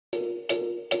Hey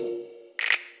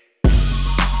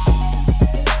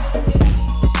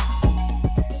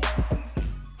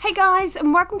guys,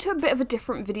 and welcome to a bit of a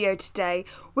different video today.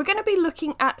 We're going to be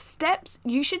looking at steps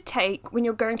you should take when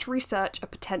you're going to research a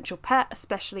potential pet,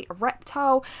 especially a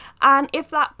reptile. And if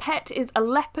that pet is a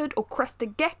leopard or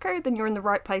crested gecko, then you're in the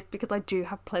right place because I do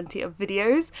have plenty of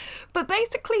videos. But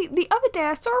basically, the other day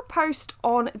I saw a post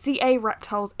on ZA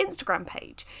Reptile's Instagram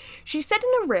page. She said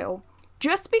in a reel,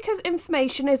 just because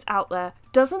information is out there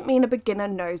doesn't mean a beginner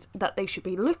knows that they should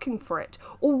be looking for it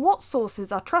or what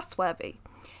sources are trustworthy.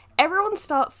 Everyone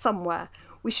starts somewhere.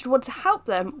 We should want to help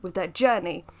them with their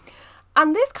journey.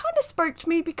 And this kind of spoke to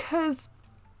me because,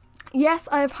 yes,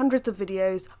 I have hundreds of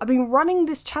videos. I've been running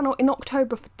this channel in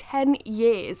October for 10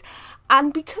 years.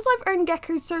 And because I've owned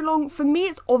geckos so long, for me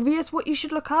it's obvious what you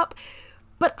should look up.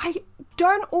 But I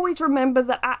don't always remember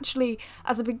that actually,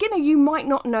 as a beginner, you might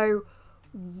not know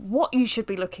what you should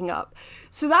be looking up.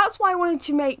 So that's why I wanted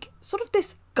to make sort of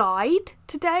this guide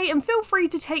today, and feel free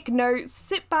to take notes,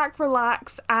 sit back,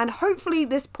 relax, and hopefully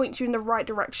this points you in the right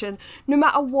direction no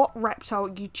matter what reptile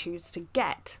you choose to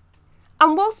get.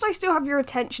 And whilst I still have your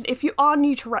attention, if you are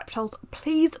new to reptiles,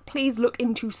 please look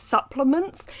into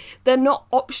supplements. They're not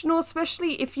optional,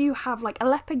 especially if you have like a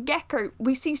leopard gecko.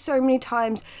 We see so many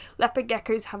times leopard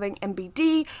geckos having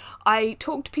MBD. I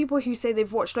talk to people who say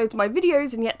they've watched loads of my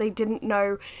videos and yet they didn't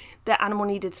know their animal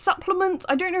needed supplements.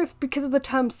 I don't know if because of the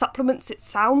term supplements it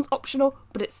sounds optional,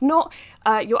 but it's not.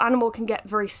 Your animal can get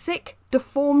very sick,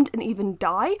 deformed, and even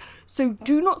die, so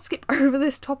do not skip over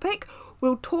this topic.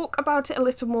 We'll talk about it a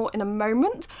little more in a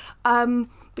moment,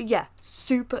 but yeah,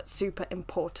 super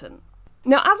important.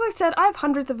 Now, as I said, I have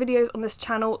hundreds of videos on this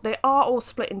channel. They are all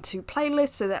split into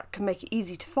playlists so that can make it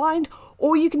easy to find,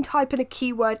 or you can type in a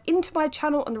keyword into my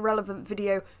channel and the relevant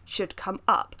video should come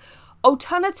up.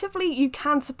 Alternatively, you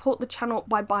can support the channel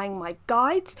by buying my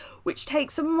guides, which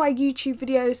takes some of my YouTube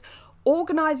videos,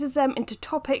 organises them into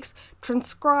topics,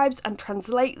 transcribes and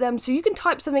translate them, so you can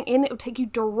type something in, it will take you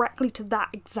directly to that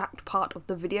exact part of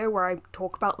the video where I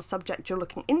talk about the subject you're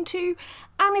looking into.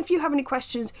 And if you have any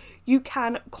questions, you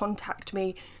can contact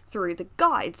me through the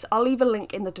guides. I'll leave a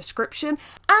link in the description.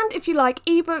 And if you like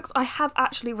ebooks, I have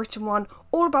actually written one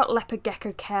all about leopard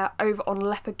gecko care over on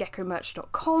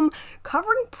leopardgeckomerch.com,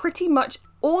 covering pretty much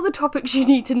all the topics you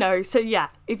need to know. So yeah,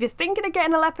 if you're thinking of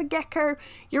getting a leopard gecko,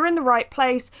 you're in the right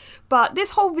place. But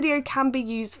this whole video can be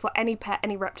used for any pet,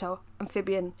 any reptile,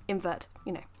 amphibian, invert,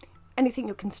 you know, anything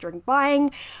you're considering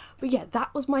buying. But yeah,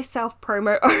 that was my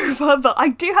self-promo over, but I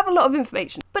do have a lot of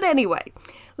information. But anyway,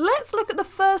 let's look at the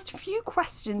first few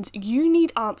questions you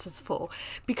need answers for,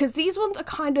 because these ones are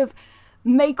kind of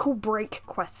make or break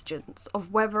questions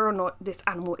of whether or not this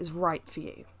animal is right for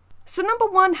you. So number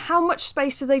one, how much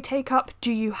space do they take up?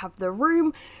 Do you have the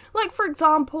room? Like for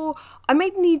example, I may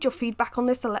need your feedback on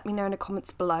this, so let me know in the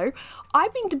comments below.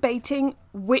 I've been debating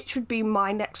which would be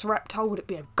my next reptile. Would it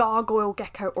be a gargoyle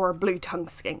gecko or a blue tongue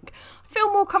skink? I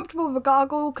feel more comfortable with a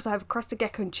gargoyle because I have a crested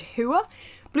gecko and chihuahua.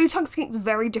 Blue tongue skink is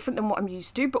very different than what I'm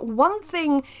used to, but one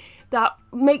thing that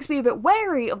makes me a bit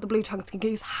wary of the blue tongue skink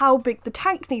is how big the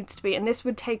tank needs to be, and this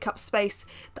would take up space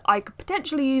that I could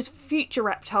potentially use for future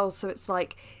reptiles, so it's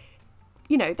like,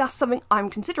 you know, that's something I'm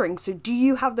considering. So do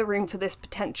you have the room for this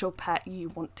potential pet you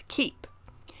want to keep?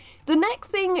 The next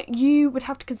thing you would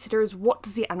have to consider is, what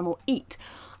does the animal eat?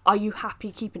 Are you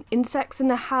happy keeping insects in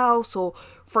the house, or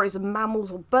frozen mammals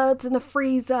or birds in the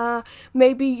freezer?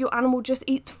 Maybe your animal just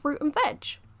eats fruit and veg.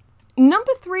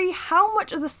 Number three, how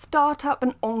much is a startup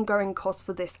and ongoing cost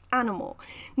for this animal?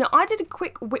 Now, I did a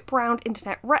quick whip round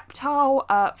internet reptile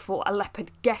for a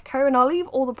leopard gecko, and I'll leave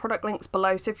all the product links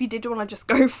below, so if you did want to just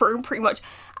go through and pretty much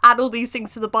add all these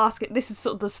things to the basket, this is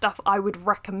sort of the stuff I would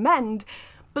recommend,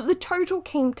 but the total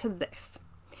came to this.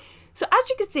 So as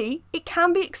you can see, it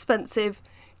can be expensive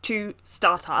to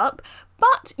start up,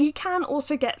 but you can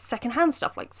also get secondhand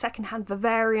stuff like secondhand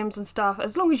vivariums and stuff.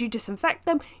 As long as you disinfect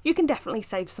them, you can definitely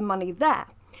save some money there.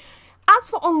 As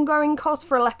for ongoing costs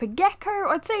for a leopard gecko,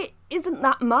 I'd say it isn't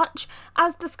that much.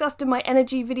 As discussed in my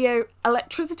energy video,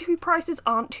 electricity prices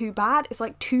aren't too bad. It's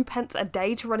like 2p a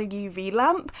day to run a UV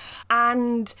lamp,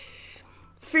 and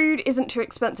food isn't too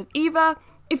expensive either.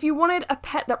 If you wanted a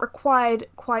pet that required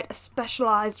quite a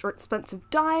specialised or expensive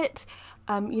diet,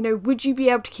 you know, would you be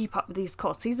able to keep up with these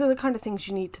costs? These are the kind of things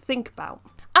you need to think about.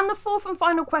 And the fourth and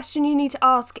final question you need to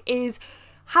ask is,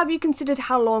 have you considered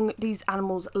how long these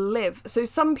animals live? So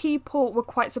some people were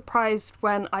quite surprised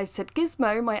when I said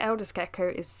Gizmo, my eldest gecko,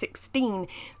 is 16. They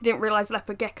didn't realise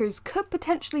leopard geckos could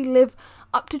potentially live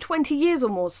up to 20 years or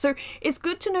more. So it's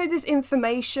good to know this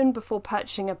information before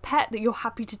purchasing a pet, that you're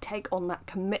happy to take on that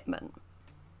commitment.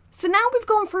 So now we've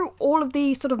gone through all of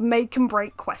these sort of make and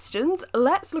break questions,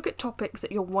 let's look at topics that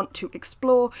you'll want to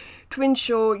explore to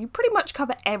ensure you pretty much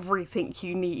cover everything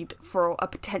you need for a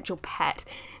potential pet.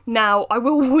 Now, I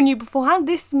will warn you beforehand,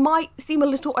 this might seem a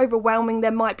little overwhelming, there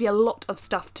might be a lot of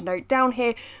stuff to note down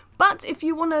here, but if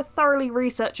you want to thoroughly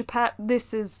research a pet,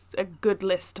 this is a good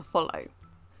list to follow.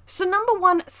 So number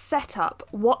one, setup.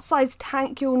 What size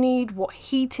tank you'll need, what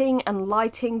heating and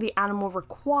lighting the animal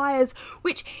requires,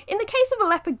 which in the case of a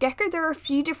leopard gecko there are a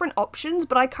few different options,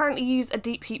 but I currently use a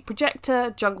deep heat projector,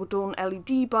 Jungle Dawn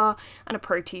LED bar and a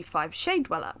Pro T5 shade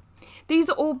dweller. These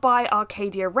are all by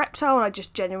Arcadia Reptile and I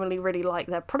just genuinely really like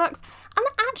their products, and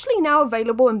they're actually now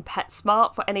available in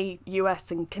PetSmart for any US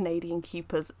and Canadian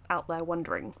keepers out there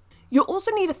wondering. You'll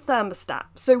also need a thermostat,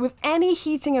 so with any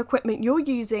heating equipment you're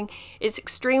using, it's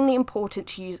extremely important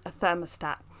to use a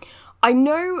thermostat. I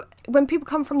know when people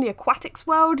come from the aquatics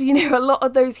world, you know, a lot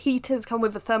of those heaters come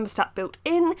with a thermostat built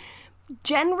in.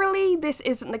 Generally, this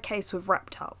isn't the case with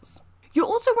reptiles. You'll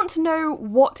also want to know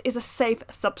what is a safe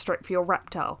substrate for your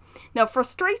reptile. Now,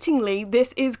 frustratingly,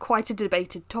 this is quite a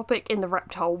debated topic in the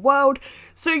reptile world,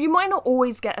 so you might not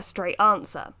always get a straight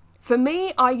answer. For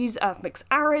me, I use Earth Mix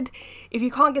Arid. If you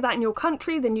can't get that in your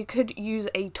country, then you could use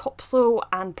a topsoil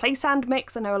and play sand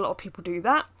mix. I know a lot of people do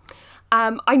that.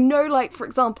 I know, like, for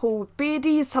example,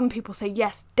 beardies, some people say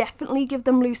yes, definitely give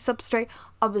them loose substrate.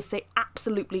 Others say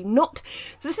absolutely not.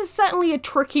 So this is certainly a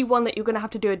tricky one that you're going to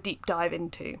have to do a deep dive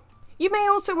into. You may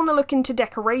also want to look into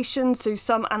decoration, so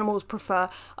some animals prefer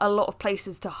a lot of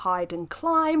places to hide and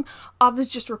climb, others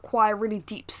just require really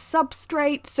deep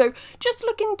substrate, so just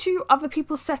look into other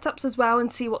people's setups as well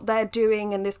and see what they're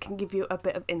doing, and this can give you a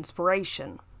bit of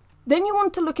inspiration. Then you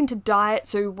want to look into diet,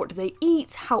 so what do they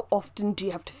eat, how often do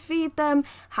you have to feed them,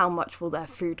 how much will their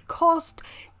food cost.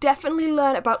 Definitely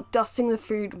learn about dusting the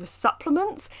food with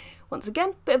supplements. Once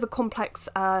again, bit of a complex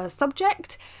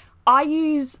subject. I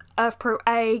use Earth Pro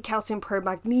A, Calcium Pro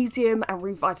Magnesium and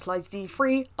Revitalize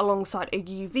D3 alongside a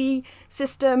UV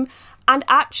system, and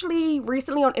actually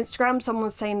recently on Instagram someone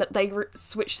was saying that they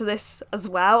switched to this as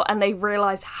well and they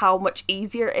realised how much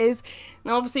easier it is.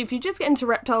 Now obviously if you just get into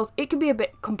reptiles it can be a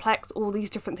bit complex, all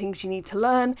these different things you need to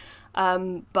learn,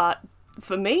 but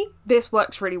for me this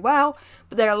works really well,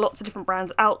 but there are lots of different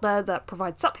brands out there that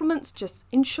provide supplements, just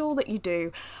ensure that you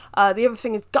do. The other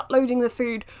thing is gut loading the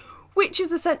food, which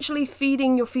is essentially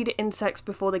feeding your feeder insects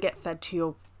before they get fed to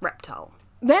your reptile.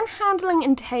 Then handling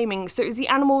and taming, so is the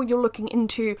animal you're looking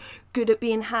into good at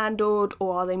being handled,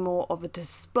 or are they more of a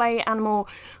display animal?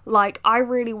 Like, I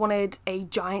really wanted a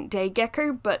giant day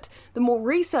gecko, but the more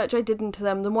research I did into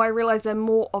them, the more I realised they're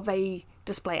more of a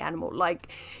display animal. Like,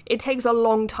 it takes a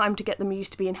long time to get them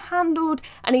used to being handled,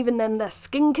 and even then their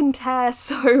skin can tear,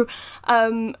 so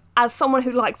as someone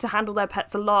who likes to handle their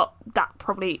pets a lot, that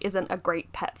probably isn't a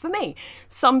great pet for me.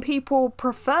 Some people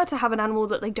prefer to have an animal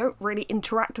that they don't really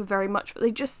interact with very much, but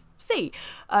they just see.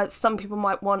 Some people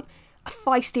might want a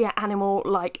feistier animal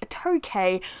like a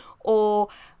tokay, or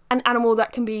an animal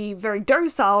that can be very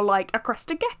docile like a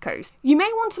crested gecko. You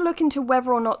may want to look into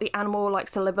whether or not the animal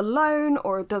likes to live alone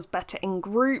or does better in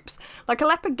groups. Like a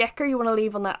leopard gecko you want to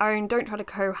leave on their own, don't try to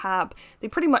cohab. They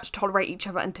pretty much tolerate each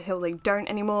other until they don't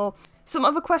anymore. Some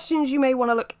other questions you may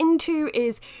want to look into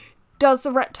is, does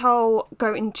the reptile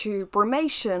go into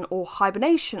brumation or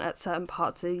hibernation at certain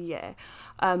parts of the year?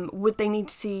 Would they need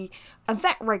to see a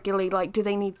vet regularly? Like, do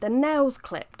they need their nails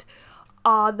clipped?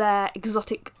 Are there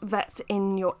exotic vets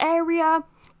in your area?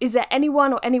 Is there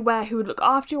anyone or anywhere who would look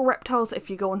after your reptiles if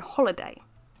you go on holiday?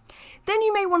 Then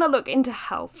you may want to look into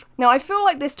health. Now, I feel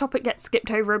like this topic gets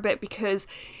skipped over a bit because,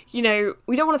 you know,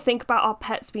 we don't want to think about our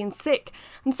pets being sick,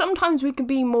 and sometimes we can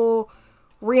be more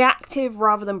reactive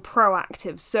rather than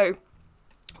proactive. So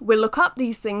we'll look up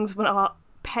these things when our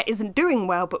pet isn't doing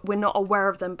well, but we're not aware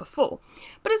of them before.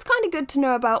 But it's kind of good to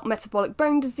know about metabolic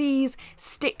bone disease,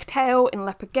 stick tail in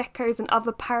leopard geckos and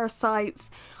other parasites.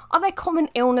 Are there common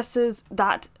illnesses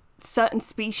that certain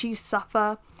species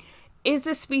suffer? Is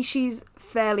this species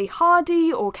fairly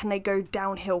hardy, or can they go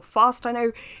downhill fast? I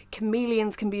know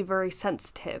chameleons can be very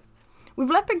sensitive. With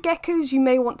leopard geckos, you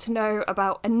may want to know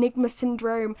about enigma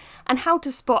syndrome and how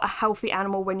to spot a healthy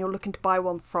animal when you're looking to buy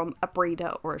one from a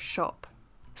breeder or a shop.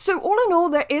 So all in all,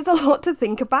 there is a lot to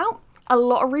think about, a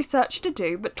lot of research to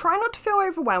do, but try not to feel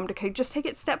overwhelmed, okay? Just take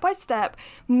it step by step,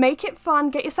 make it fun,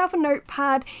 get yourself a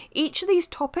notepad. Each of these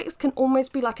topics can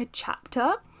almost be like a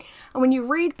chapter. And when you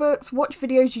read books, watch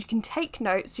videos, you can take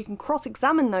notes, you can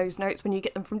cross-examine those notes when you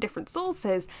get them from different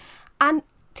sources, and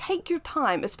take your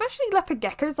time, especially leopard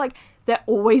geckos. Like, they're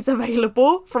always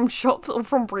available from shops or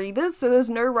from breeders, so there's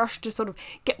no rush to sort of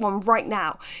get one right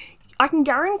now. I can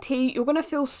guarantee you're going to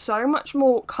feel so much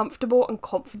more comfortable and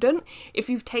confident if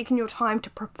you've taken your time to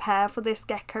prepare for this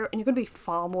gecko, and you're going to be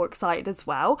far more excited as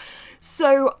well.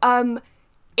 So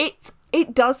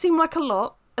it does seem like a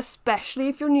lot, especially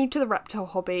if you're new to the reptile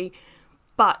hobby,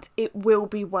 but it will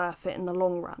be worth it in the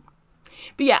long run.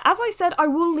 But yeah, as I said, I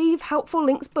will leave helpful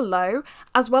links below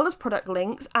as well as product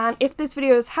links, and if this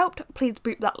video has helped, please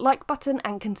boop that like button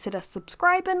and consider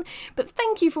subscribing. But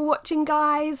thank you for watching,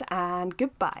 guys, and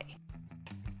goodbye.